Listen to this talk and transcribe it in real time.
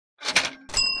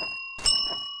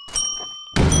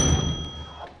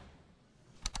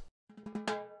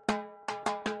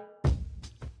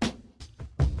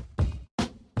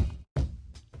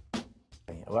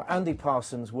Well, Andy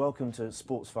Parsons, welcome to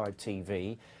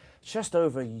SportsvibeTV. Just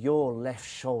over your left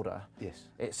shoulder, yes,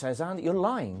 it says, Andy, you're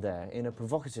lying there in a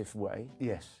provocative way.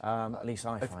 yes. At least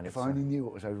I find it. If I only knew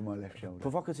what was over my left shoulder.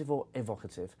 Provocative or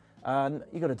evocative.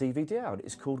 You got a DVD out.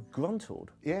 It's called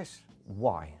Gruntled. Yes.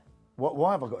 Why?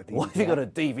 Why have I got a DVD? Why have you got a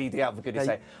DVD out, for goodness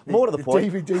sake? More to the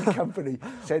point. The DVD company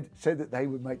said that they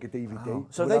would make a DVD. Oh.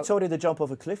 So they told you to jump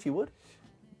off a cliff, you would?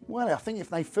 Well, I think if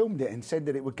they filmed it and said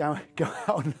that it would go out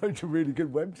on loads of really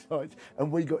good websites and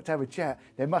we got to have a chat,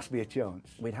 there must be a chance.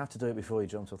 We'd have to do it before you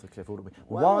jumped off the cliff, wouldn't we?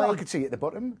 Well, why? I could see at the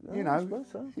bottom, you know. I suppose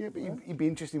so. Yeah, but you'd be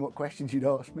interested in what questions you'd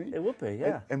ask me. It would be,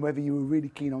 yeah. And whether you were really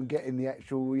keen on getting the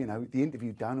actual, you know, the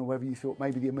interview done, or whether you thought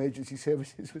maybe the emergency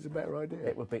services was a better idea.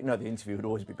 It would be. No, the interview would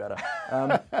always be better.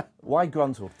 Why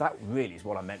Gruntled? That really is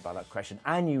what I meant by that question,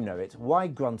 and you know it. Why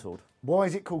Gruntled? Why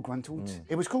is it called Gruntled?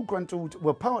 It was called Gruntled,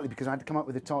 well, partly because I had to come up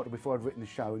with a title before I'd written the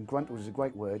show, and Gruntled is a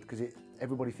great word because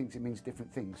everybody thinks it means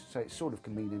different things, so it sort of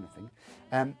can mean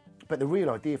anything. But the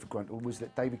real idea for Gruntled was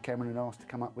that David Cameron had asked to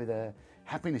come up with a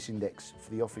happiness index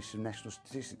for the Office of National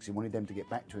Statistics. He wanted them to get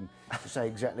back to him to say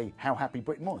exactly how happy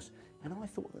Britain was. And I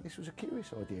thought that this was a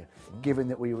curious idea, given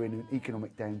that we were in an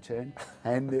economic downturn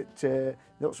and that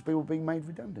lots of people were being made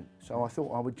redundant. So I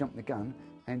thought I would jump the gun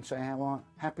and say how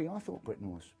happy I thought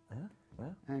Britain was. Yeah.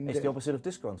 And it's the opposite of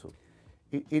disgruntled.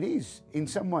 It is, in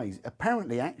some ways.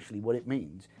 Apparently, actually, what it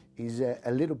means is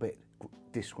a little bit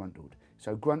disgruntled.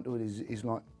 So gruntled is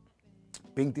like,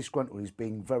 being disgruntled is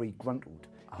being very gruntled.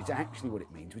 It's actually what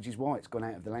it means, which is why it's gone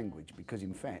out of the language, because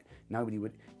in fact, nobody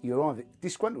would,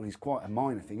 disgruntled is quite a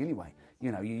minor thing anyway.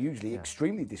 You know, you're usually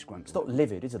extremely disgruntled. It's not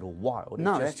livid, is it, or wild?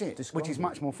 No, that's it, which is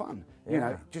much more fun. Yeah. You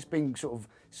know, just being sort of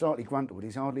slightly gruntled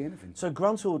is hardly anything. So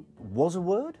gruntled was a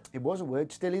word? It was a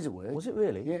word, still is a word. Was it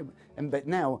really? Yeah, but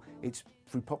now it's,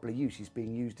 through popular use, it's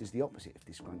being used as the opposite of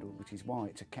disgruntled, which is why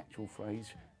it's a catch-all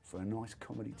phrase for a nice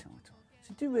comedy title.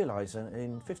 So do you realise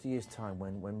in 50 years' time,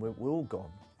 when we're all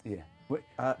gone, yeah.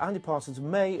 Andy Parsons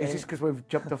may... Is this because we've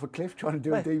jumped off a cliff trying to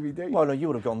do a DVD? Well, no, you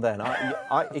would have gone then.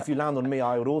 If you land on me,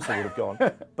 I would have gone.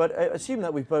 But assume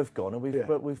that we've both gone and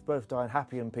we've both died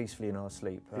happy and peacefully in our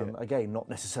sleep. Again, not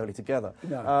necessarily together.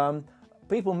 No.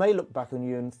 People may look back on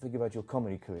you and think about your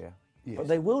comedy career, yes. but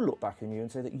they will look back on you and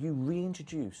say that you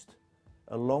reintroduced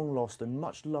a long-lost and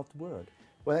much-loved word.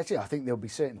 Well, that's it. I think there'll be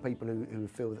certain people who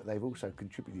feel that they've also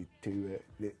contributed to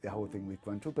the whole thing with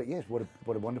gruntled. But yes, what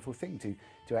a wonderful thing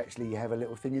to actually have a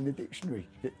little thing in the dictionary.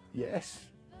 Yes,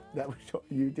 that was what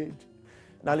you did.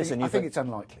 Now listen, I think it's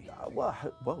unlikely. Well,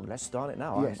 let's start it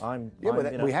now. Yes.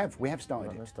 We have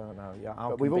started it. Let's start it now. Yeah,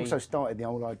 but we've also started the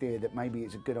whole idea that maybe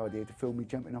it's a good idea to film me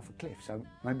jumping off a cliff. So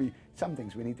maybe some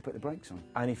things we need to put the brakes on.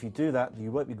 And if you do that, you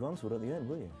won't be gruntled at the end,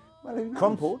 will you? Well, who knows?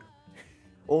 Crumpled.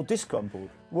 Or discrumpled.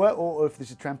 Well, or if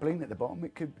there's a trampoline at the bottom,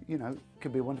 it could, you know,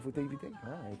 could be a wonderful DVD.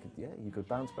 You could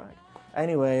bounce back.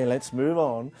 Anyway, let's move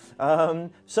on.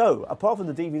 So, apart from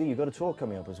the DVD, you've got a tour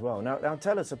coming up as well. Now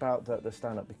tell us about the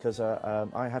stand-up, because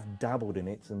I have dabbled in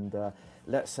it, and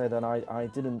let's say that I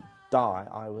didn't die.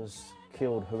 I was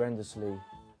killed horrendously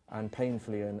and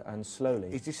painfully and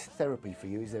slowly. Is this therapy for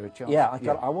you? Is there a chance? Yeah,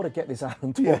 I want to get this out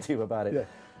and talk to you about it. Yeah.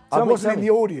 I wasn't in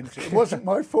the audience. It wasn't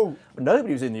my fault.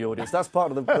 Nobody was in the audience. That's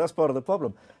part of the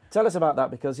problem. Tell us about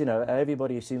that, because you know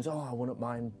everybody assumes, oh, I wouldn't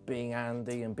mind being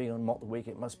Andy and being on Mock the Week.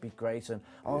 It must be great. And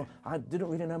I didn't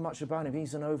really know much about him.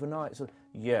 He's an overnight. So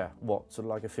yeah, what, sort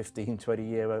of like a 15,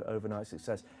 20-year overnight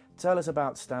success. Tell us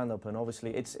about stand-up, and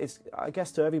obviously it's I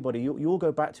guess to everybody you all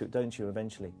go back to it, don't you?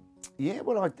 Eventually. Yeah,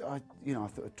 well, I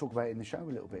thought I'd talk about it in the show a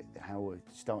little bit. How we're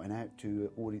starting out to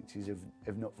audiences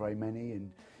of not very many,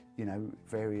 and you know,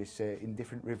 various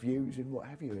indifferent reviews and what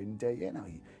have you, and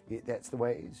that's the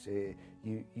way it is.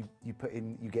 You put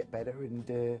in, you get better,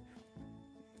 and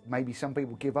maybe some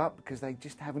people give up because they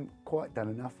just haven't quite done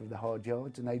enough of the hard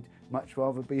yards, and they'd much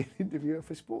rather be an interviewer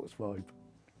for Sportsvibe.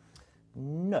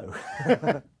 No,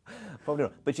 probably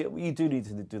not. But you do need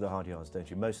to do the hard yards, don't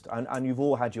you? And you've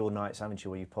all had your nights, haven't you,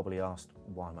 where you've probably asked,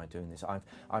 why am I doing this?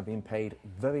 I've been paid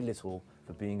very little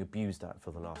for being abused at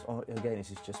for the last. Oh, again,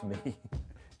 this is just me.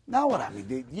 No, what I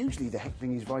mean, usually the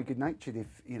heckling is very good-natured. If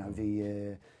you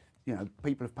know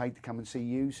people have paid to come and see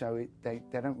you, so they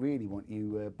don't really want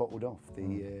you bottled off.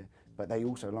 But they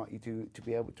also like you to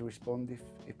be able to respond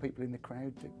if people in the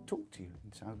crowd talk to you,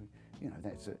 and so you know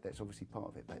that's obviously part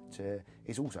of it. But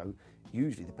it's also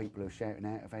usually the people who are shouting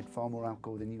out have had far more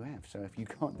alcohol than you have. So if you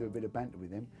can't do a bit of banter with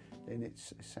them, then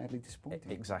it's sadly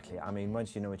disappointing. Exactly. I mean,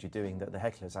 once you know what you're doing, the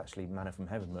heckler's actually manna from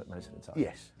heaven most of the time.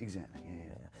 Yes, exactly.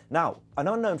 Yeah. Now, an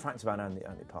unknown fact about Andy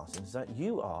Parsons is that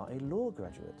you are a law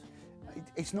graduate.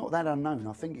 It's not that unknown.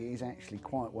 I think it is actually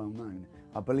quite well known.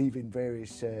 I believe in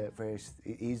various. It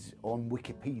is on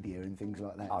Wikipedia and things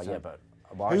like that. Oh, so yeah, but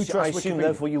well, who I trusts assume Wikipedia?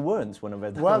 therefore you weren't when I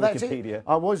read that Well, on that's Wikipedia. it.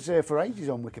 I was for ages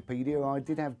on Wikipedia. I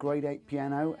did have grade 8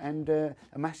 piano and a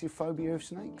massive phobia of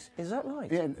snakes. Is that right?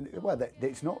 Yeah, well,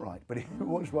 it's not right, but it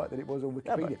was right that it was on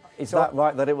Wikipedia. Is that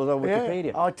right that it was on Wikipedia?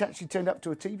 Yeah, I actually turned up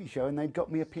to a TV show and they'd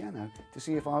got me a piano to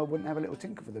see if I wouldn't have a little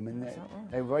tinker for them. And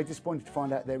they were very disappointed to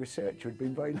find out their researcher had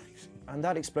been very lazy. And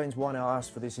that explains why I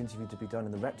asked for this interview to be done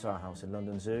in the Reptile House in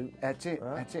London Zoo. That's it,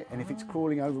 that's it. And if it's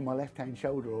crawling over my left-hand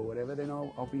shoulder or whatever, then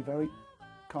I'll be very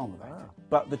calm about it.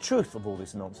 But the truth of all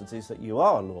this nonsense is that you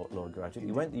are a law graduate.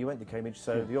 You went to Cambridge,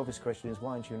 so the obvious question is,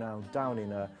 why aren't you now down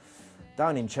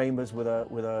in chambers with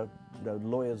a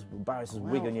lawyer's, barrister's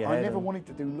wig on your head? I never wanted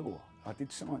to do law. I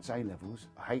did science A-levels.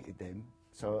 I hated them.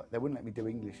 So they wouldn't let me do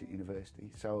English at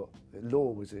university. So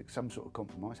law was some sort of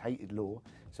compromise. Hated law.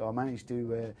 So I managed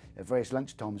to, at various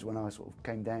lunchtimes when I sort of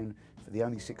came down for the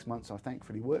only 6 months I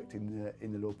thankfully worked in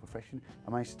the law profession,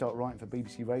 I managed to start writing for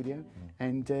BBC Radio,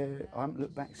 and I haven't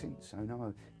looked back since.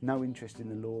 So no interest in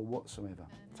the law whatsoever.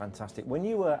 Fantastic. When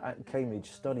you were at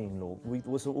Cambridge studying law,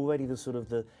 was there already the sort of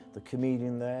the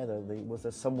comedian there? Was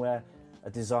there somewhere a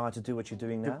desire to do what you're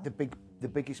doing now? The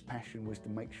biggest passion was to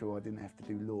make sure I didn't have to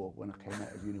do law when I came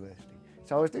out of university.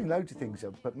 So I was doing loads of things,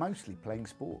 but mostly playing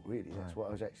sport, really. That's what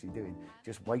I was actually doing.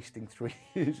 Just wasting 3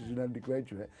 years as an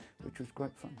undergraduate, which was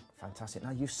great fun. Fantastic. Now,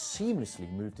 you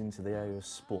seamlessly moved into the area of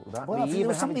sport. Well, there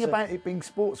was something about it being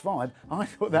Sportsvibe. I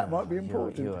thought that might be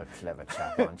important. You're a clever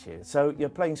chap, aren't you? So you're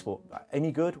playing sport.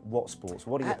 Any good? What sports?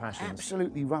 What are your passions?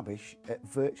 Absolutely rubbish at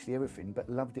virtually everything, but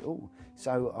loved it all.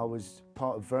 So I was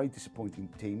part of very disappointing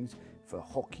teams for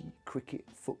hockey, cricket,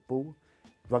 football,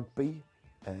 rugby,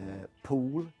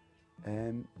 pool,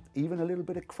 even a little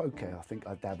bit of croquet. I think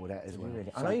I dabbled at as well. Really?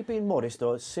 So I know you've been modest,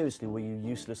 or seriously, were you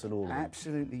useless at all?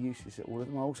 Absolutely useless at all of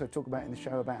them. I also talk about in the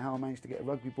show about how I managed to get a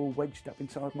rugby ball wedged up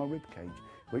inside my rib cage,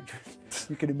 which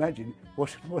you can imagine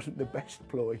wasn't the best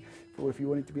ploy for if you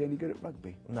wanted to be any good at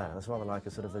rugby. No, that's rather like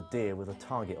a sort of a deer with a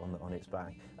target on its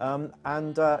back.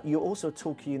 And you're also a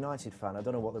Torquay United fan. I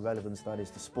don't know what the relevance that is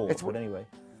to sport, but anyway.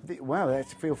 Well,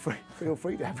 feel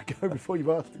free to have a go before you've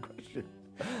asked the question.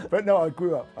 But no, I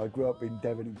grew up in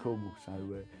Devon and Cornwall, so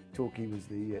Torquay was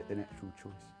the natural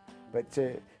choice. But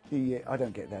I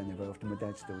don't get down there very often. My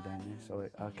dad's still down there, so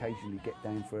I occasionally get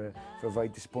down for a very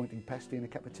disappointing pasty and a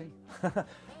cup of tea.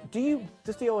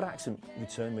 Does the old accent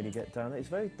return when you get down there? It's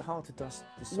very hard to decipher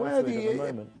well, at the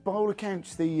moment. By all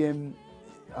accounts, again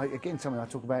something I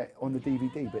talk about on the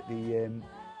DVD, but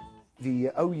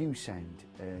the OU sound,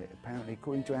 apparently,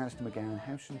 according to Alistair McGowan,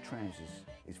 House and Trousers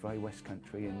is very West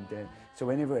Country, and so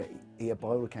whenever he, by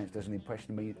all accounts, does an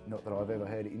impression of me, not that I've ever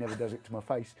heard it, he never does it to my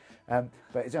face,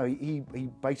 but so he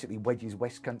basically wedges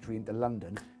West Country into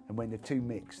London, and when the two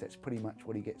mix, that's pretty much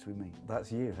what he gets with me.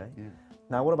 That's you, hey? Yeah.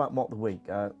 Now, what about Mock the Week?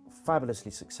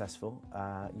 Fabulously successful.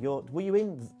 Were you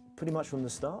in pretty much from the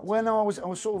start? Well, no, I was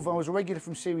a regular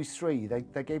from Series 3.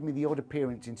 They gave me the odd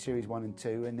appearance in Series 1 and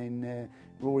 2, and then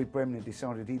Rory Bremner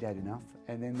decided he'd had enough,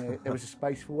 and then there was a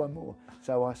space for one more.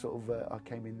 So I I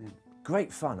came in then.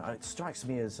 Great fun. It strikes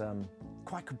me as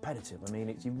quite competitive. I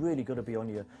mean, you've really got to be on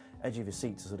your edge of your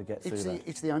seat to sort of get through that.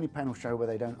 It's the only panel show where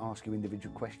they don't ask you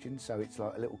individual questions, so it's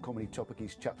like a little comedy topic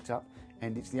is chucked up,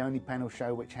 and it's the only panel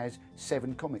show which has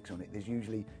 7 comics on it. There's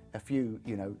usually a few,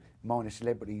 minor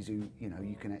celebrities who,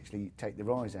 you can actually take the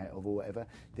rise out of or whatever.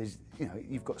 There's,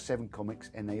 you've got 7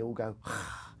 comics and they all go,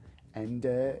 and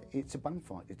it's a bun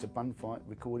fight. It's a bun fight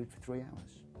recorded for 3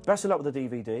 hours. Best of luck with the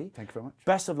DVD. Thank you very much.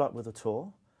 Best of luck with the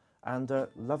tour, and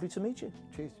lovely to meet you.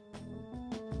 Cheers.